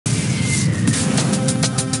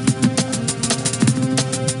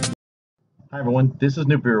Hi everyone, this is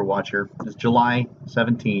Nibiru Watcher. It's July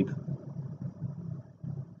 17th,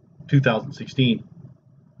 2016.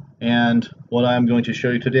 And what I'm going to show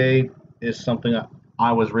you today is something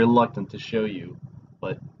I was reluctant to show you,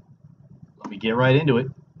 but let me get right into it.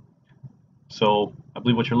 So I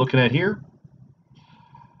believe what you're looking at here,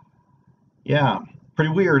 yeah,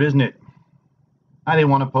 pretty weird, isn't it? I didn't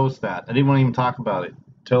want to post that. I didn't want to even talk about it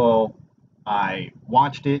till I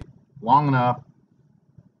watched it long enough,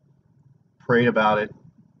 prayed about it,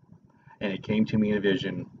 and it came to me in a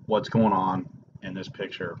vision what's going on in this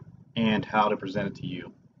picture and how to present it to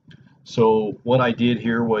you. So what I did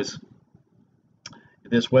here was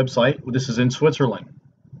this website. This is in Switzerland.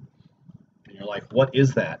 And you're like, what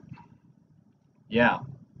is that? Yeah,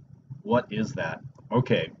 what is that?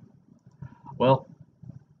 Okay, well,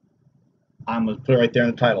 I'm going to put it right there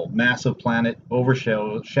in the title. Massive planet,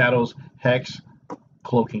 overshadows, hex,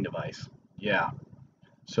 cloaking device. Yeah,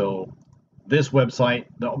 so this website,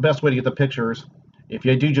 the best way to get the pictures, if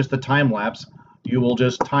you do just the time lapse, you will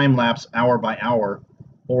just time lapse hour by hour,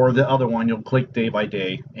 or the other one, you'll click day by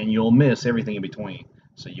day, and you'll miss everything in between.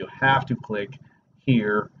 So you have to click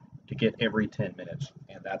here to get every 10 minutes,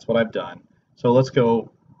 and that's what I've done. So let's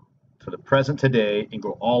go to the present today and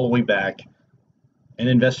go all the way back and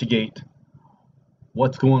investigate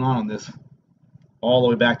what's going on this all the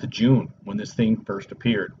way back to June when this thing first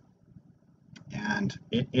appeared. And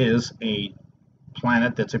it is a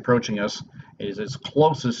planet that's approaching us. It is its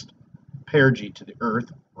closest perigee to the Earth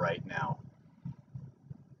right now.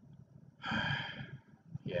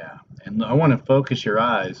 Yeah, and I want to focus your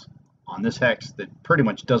eyes on this hex that pretty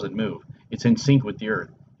much doesn't move. It's in sync with the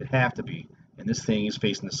Earth. It have to be. And this thing is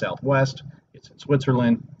facing the southwest. It's in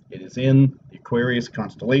Switzerland. It is in the Aquarius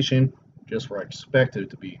constellation, just where I expected it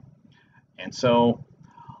to be. And so,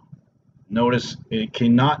 notice it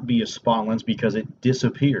cannot be a spot lens because it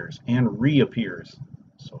disappears and reappears.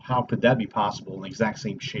 So how could that be possible in the exact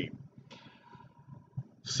same shape?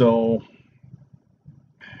 So,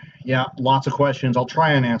 yeah, lots of questions. I'll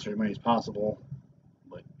try and answer as many as possible.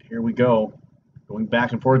 But here we go. Going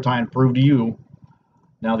back and forth in time to prove to you.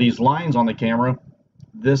 Now these lines on the camera,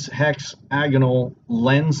 this hexagonal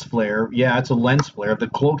lens flare, yeah, it's a lens flare of the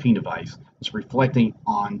cloaking device. It's reflecting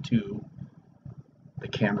onto the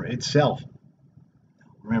camera itself.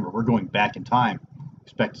 Remember, we're going back in time.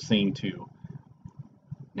 Expect the thing to.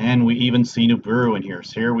 And we even see Nibiru in here.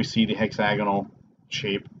 So here we see the hexagonal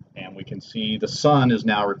shape, and we can see the sun is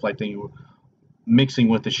now reflecting, mixing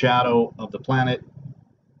with the shadow of the planet,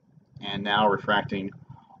 and now refracting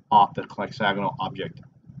off the hexagonal object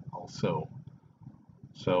also.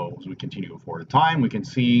 So as we continue forward in time, we can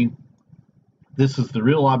see this is the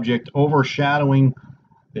real object overshadowing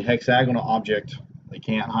the hexagonal object. They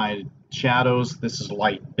can't hide shadows. This is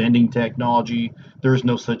light bending technology. There's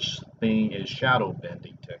no such thing as shadow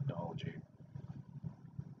bending technology.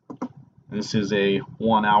 This is a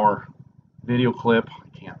 1 hour video clip.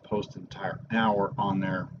 I can't post an entire hour on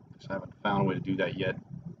there because I haven't found a way to do that yet.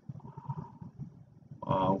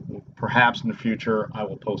 Perhaps in the future I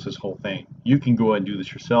will post this whole thing. You can go ahead and do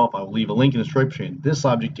this yourself. I will leave a link in the description. This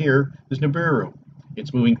object here is Nibiru.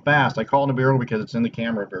 It's moving fast. I call it Nibiru because it's in the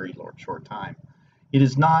camera a very short time. It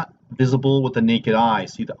is not visible with the naked eye.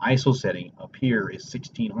 See, the ISO setting up here is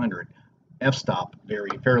 1600. F-stop,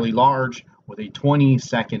 fairly large with a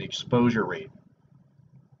 20-second exposure rate.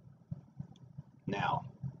 Now,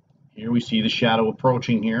 here we see the shadow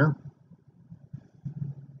approaching here,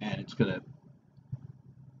 and it's going to,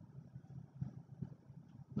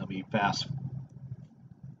 let me fast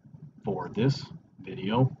forward this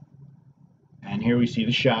video, and here we see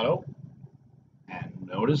the shadow, and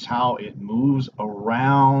notice how it moves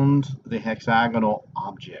around the hexagonal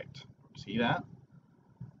object. See that?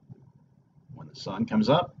 When the sun comes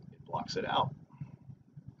up, it blocks it out.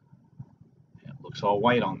 And it looks all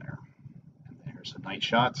white on there. And there's the night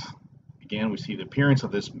shots. Again, we see the appearance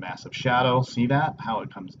of this massive shadow. See that? How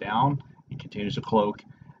it comes down. It continues to cloak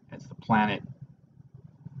as the planet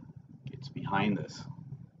gets behind this.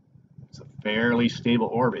 It's a fairly stable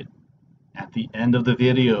orbit. At the end of the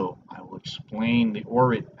video, I will explain the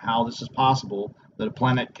orbit, how this is possible that a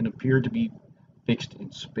planet can appear to be fixed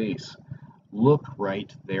in space. Look right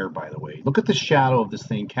there, by the way. Look at the shadow of this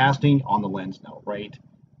thing casting on the lens now, right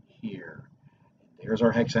here. There's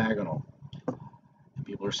our hexagonal. And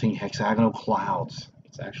people are seeing hexagonal clouds.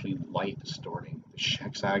 It's actually light distorting the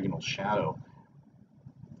hexagonal shadow.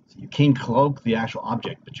 So you can cloak the actual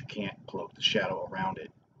object, but you can't cloak the shadow around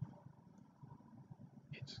it.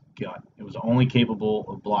 It was only capable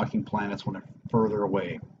of blocking planets when they're further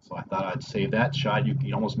away. So I thought I'd save that shot. You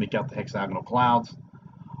can almost make out the hexagonal clouds.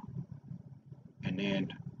 And then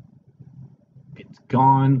it's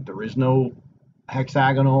gone. There is no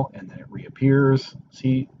hexagonal, and then it reappears.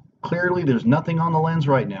 See, clearly there's nothing on the lens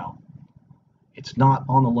right now. It's not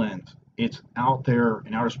on the lens. It's out there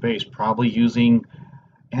in outer space, probably using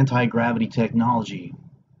anti-gravity technology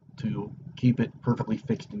to keep it perfectly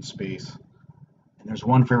fixed in space. And there's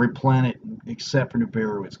one for every planet except for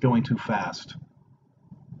Nibiru. It's going too fast.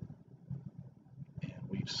 And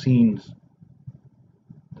we've seen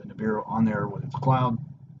the Nibiru on there with its cloud.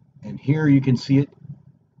 And here you can see it,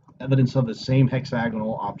 evidence of the same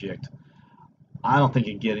hexagonal object. I don't think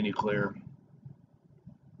it can get any clearer.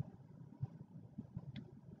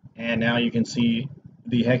 And now you can see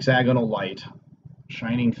the hexagonal light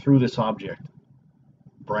shining through this object,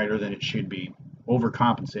 brighter than it should be,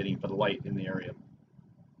 overcompensating for the light in the area.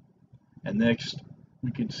 And next,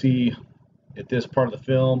 you can see at this part of the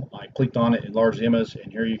film, I clicked on it, enlarged the image,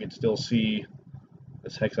 and here you can still see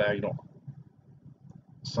this hexagonal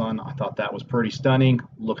sun. I thought that was pretty stunning.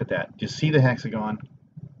 Look at that. Do you see the hexagon?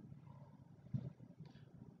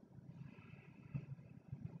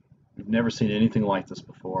 We've never seen anything like this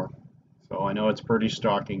before. So I know it's pretty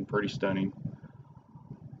shocking, pretty stunning.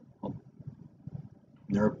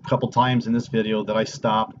 There are a couple times in this video that I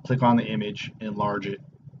stop, click on the image, enlarge it,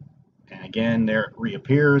 and again there it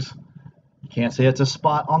reappears. You can't say it's a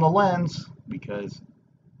spot on the lens because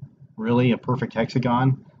really a perfect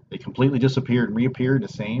hexagon. They completely disappeared and reappeared the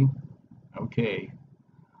same. Okay.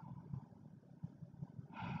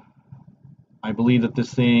 I believe that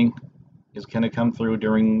this thing is going to come through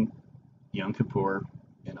during Yom Kippur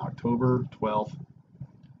in October 12th.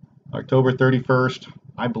 October 31st,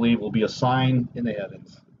 I believe, will be a sign in the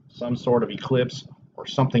heavens, some sort of eclipse or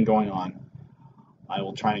something going on. I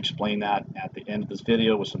will try and explain that at the end of this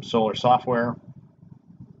video with some solar software,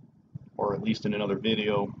 or at least in another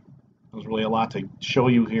video. There's really a lot to show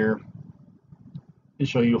you here. To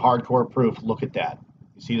show you hardcore proof. Look at that.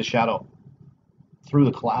 You see the shadow through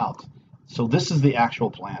the clouds. So this is the actual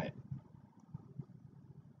planet.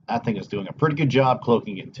 That thing is doing a pretty good job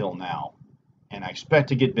cloaking it until now. And I expect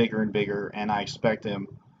to get bigger and bigger, and I expect him,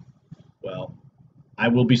 well, I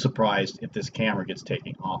will be surprised if this camera gets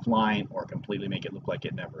taken offline or completely make it look like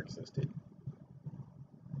it never existed.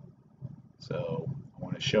 So I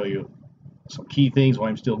want to show you some key things while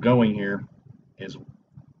I'm still going here. Is,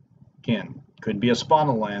 again, couldn't be a spot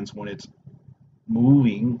on the lens when it's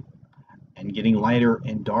moving and getting lighter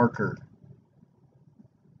and darker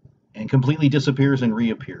and completely disappears and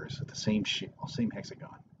reappears at the same hexagon.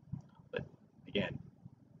 But again,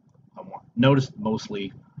 I want notice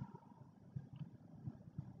mostly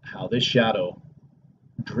how this shadow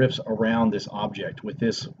drifts around this object with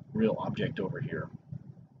this real object over here.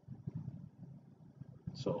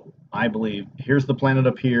 So I believe here's the planet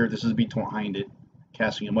up here, this is behind it,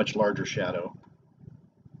 casting a much larger shadow.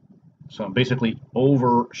 So I'm basically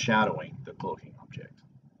overshadowing the cloaking object.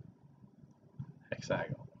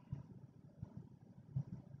 Hexagonal.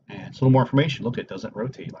 And it's a little more information. Look, it doesn't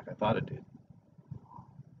rotate like I thought it did.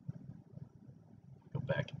 Go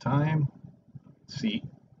back in time. See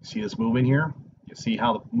this moving here? You see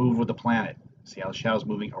how it moved with the planet. See how the shadow's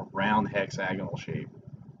moving around the hexagonal shape.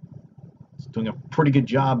 It's doing a pretty good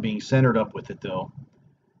job being centered up with it though.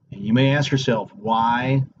 And you may ask yourself,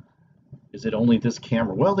 why is it only this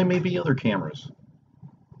camera? Well, there may be other cameras.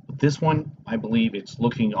 But this one, I believe it's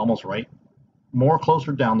looking almost right, more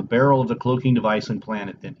closer down the barrel of the cloaking device and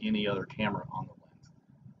planet than any other camera on the lens.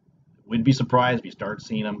 Wouldn't be surprised if you start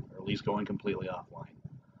seeing them, or at least going completely offline.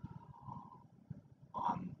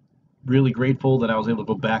 I'm really grateful that I was able to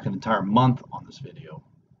go back an entire month on this video.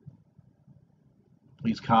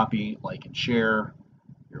 Please copy, like, and share.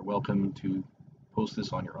 You're welcome to post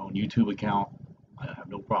this on your own YouTube account. I have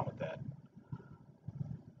no problem with that.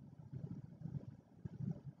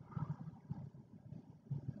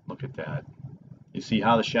 Look at that. You see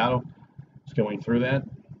how the shadow is going through that?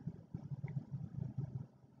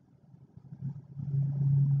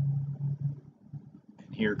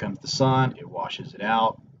 And here comes the sun. It washes it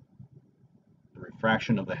out. The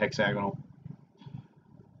refraction of the hexagonal.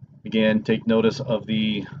 Again, take notice of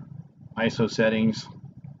the ISO settings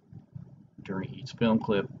during each film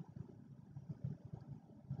clip.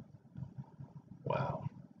 Wow.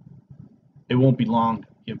 It won't be long.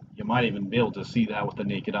 You might even be able to see that with the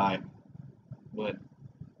naked eye. But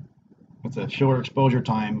with a shorter exposure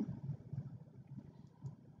time,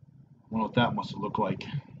 I wonder what that must have looked like.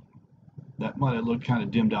 That might have looked kind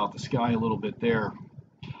of dimmed out the sky a little bit there.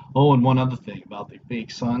 Oh, and one other thing about the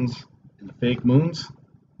fake suns and the fake moons,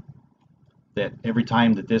 that every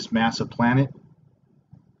time that this massive planet,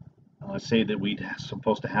 say that we're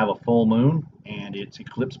supposed to have a full moon and it's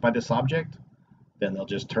eclipsed by this object, then they'll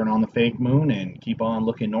just turn on the fake moon and keep on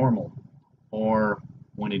looking normal. Or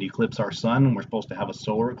when it eclipses our sun and we're supposed to have a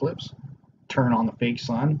solar eclipse, turn on the fake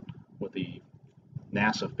sun with the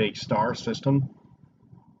NASA fake star system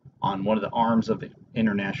on one of the arms of the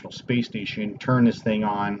International Space Station, turn this thing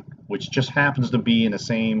on, which just happens to be in the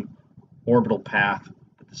same orbital path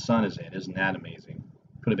that the sun is in. Isn't that amazing?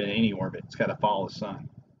 Could have been any orbit. It's got to follow the sun.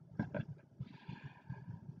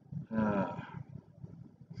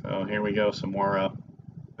 So here we go, some more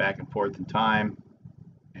back and forth in time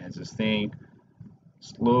as this thing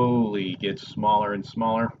slowly gets smaller and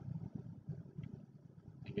smaller.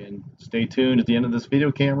 Again, stay tuned at the end of this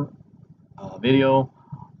video video.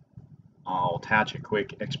 I'll attach a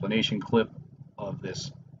quick explanation clip of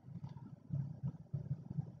this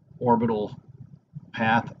orbital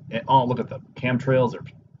path. Oh, look at the chemtrails. They're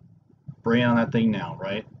spraying on that thing now,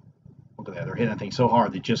 right? Look at that. They're hitting that thing so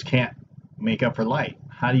hard they just can't make up for light.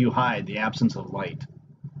 How do you hide the absence of light?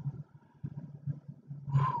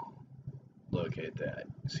 Look at that.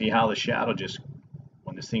 See how the shadow just,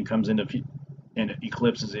 when this thing comes into and it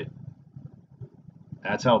eclipses it,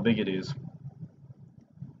 that's how big it is.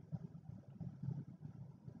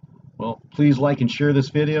 Well, please like and share this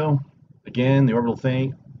video. Again, the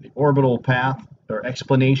orbital path or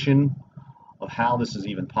explanation of how this is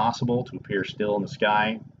even possible to appear still in the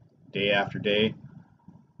sky day after day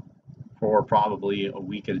for probably a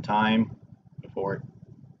week at a time before it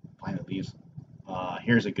finally leaves.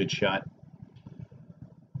 Here's a good shot.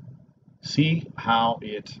 See how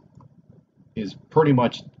it is pretty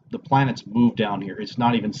much, the planet's moved down here. It's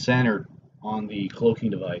not even centered on the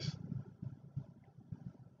cloaking device.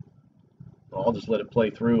 So I'll just let it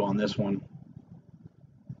play through on this one.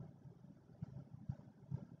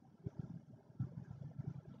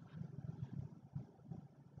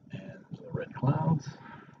 And the red clouds.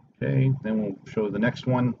 Okay, then we'll show the next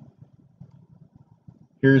one.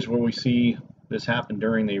 Here's where we see this happen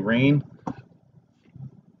during the rain.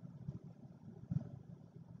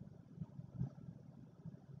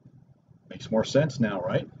 Makes more sense now,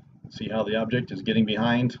 right? See how the object is getting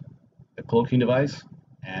behind the cloaking device,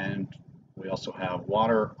 and we also have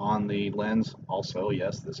water on the lens. Also,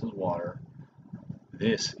 yes, this is water.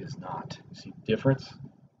 This is not. See the difference?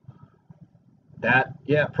 That,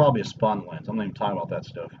 yeah, probably a spun lens. I'm not even talking about that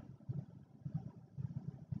stuff.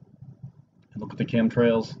 And look at the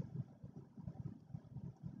chemtrails.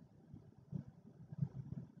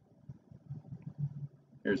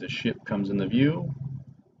 Here's a ship comes into view,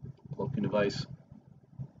 cloaking device,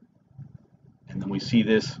 and then we see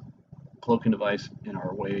this cloaking device in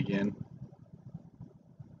our way again.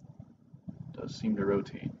 It does seem to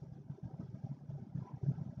rotate.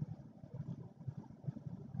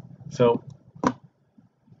 So,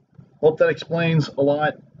 hope that explains a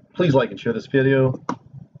lot. Please like and share this video.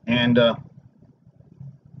 And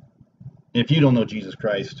if you don't know Jesus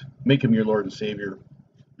Christ, make him your Lord and Savior.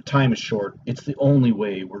 Time is short. It's the only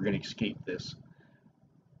way we're going to escape this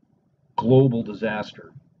global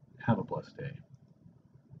disaster. Have a blessed day.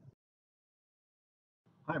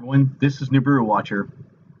 Hi everyone, this is Nibiru Watcher,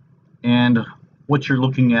 and what you're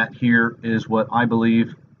looking at here is what I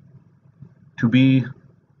believe to be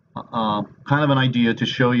kind of an idea to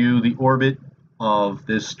show you the orbit of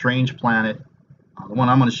this strange planet. The one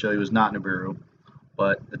I'm going to show you is not Nibiru,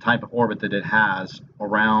 but the type of orbit that it has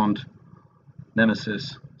around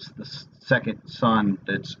Nemesis, the second sun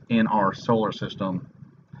that's in our solar system.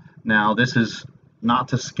 Now, this is not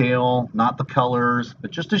to scale, not the colors,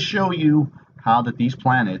 but just to show you how that these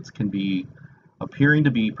planets can be appearing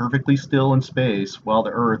to be perfectly still in space while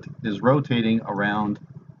the Earth is rotating around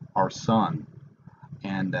our sun.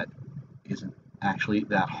 And that isn't actually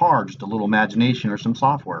that hard, just a little imagination or some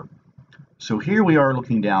software. So here we are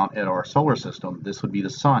looking down at our solar system. This would be the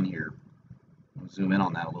sun here. I'll zoom in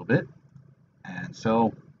on that a little bit. And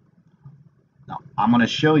so now I'm going to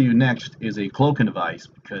show you next is a cloaking device,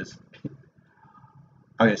 because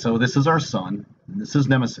okay, so this is our sun, and this is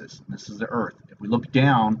Nemesis, and this is the Earth. If we look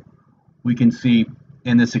down, we can see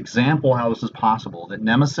in this example how this is possible, that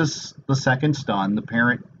Nemesis, the second sun, the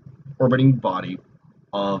parent orbiting body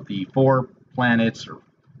of the 4 planets or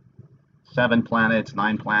 7 planets,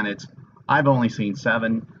 9 planets. I've only seen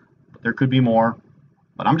 7, but there could be more.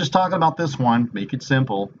 But I'm just talking about this one, make it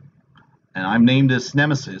simple. And I've named this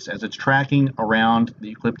Nemesis as it's tracking around the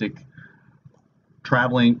ecliptic,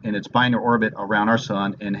 traveling in its binary orbit around our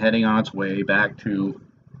sun and heading on its way back to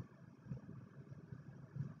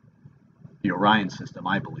the Orion system,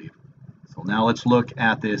 I believe. So now let's look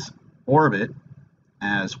at this orbit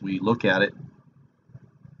as we look at it,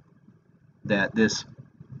 that this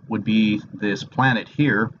would be this planet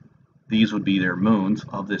here. These would be their moons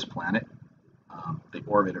of this planet. the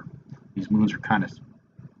orbit. These moons are kind of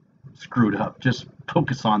screwed up. Just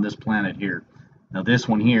focus on this planet here. Now this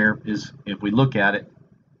one here is, if we look at it,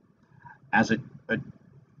 as it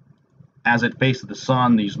faces the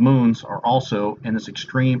sun, these moons are also in this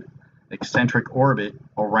extreme eccentric orbit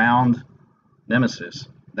around Nemesis.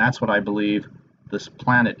 That's what I believe this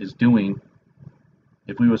planet is doing.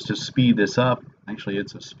 If we was to speed this up, actually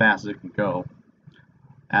it's as fast as it can go.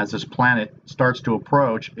 As this planet starts to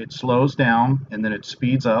approach, it slows down and then it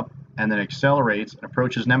speeds up and then accelerates and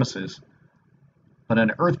approaches Nemesis. But in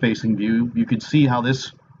an Earth-facing view, you could see how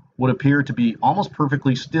this would appear to be almost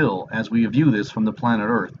perfectly still as we view this from the planet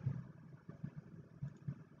Earth.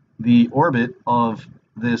 The orbit of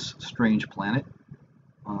this strange planet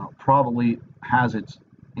probably has its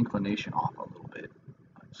inclination off a little bit,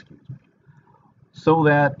 excuse me, so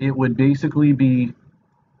that it would basically be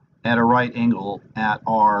at a right angle at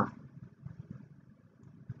our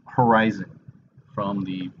horizon from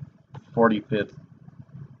the 45th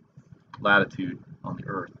latitude on the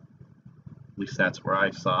Earth. At least that's where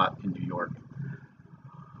I saw it in New York.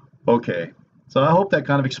 Okay, so I hope that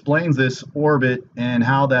kind of explains this orbit and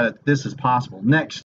how this is possible. Next,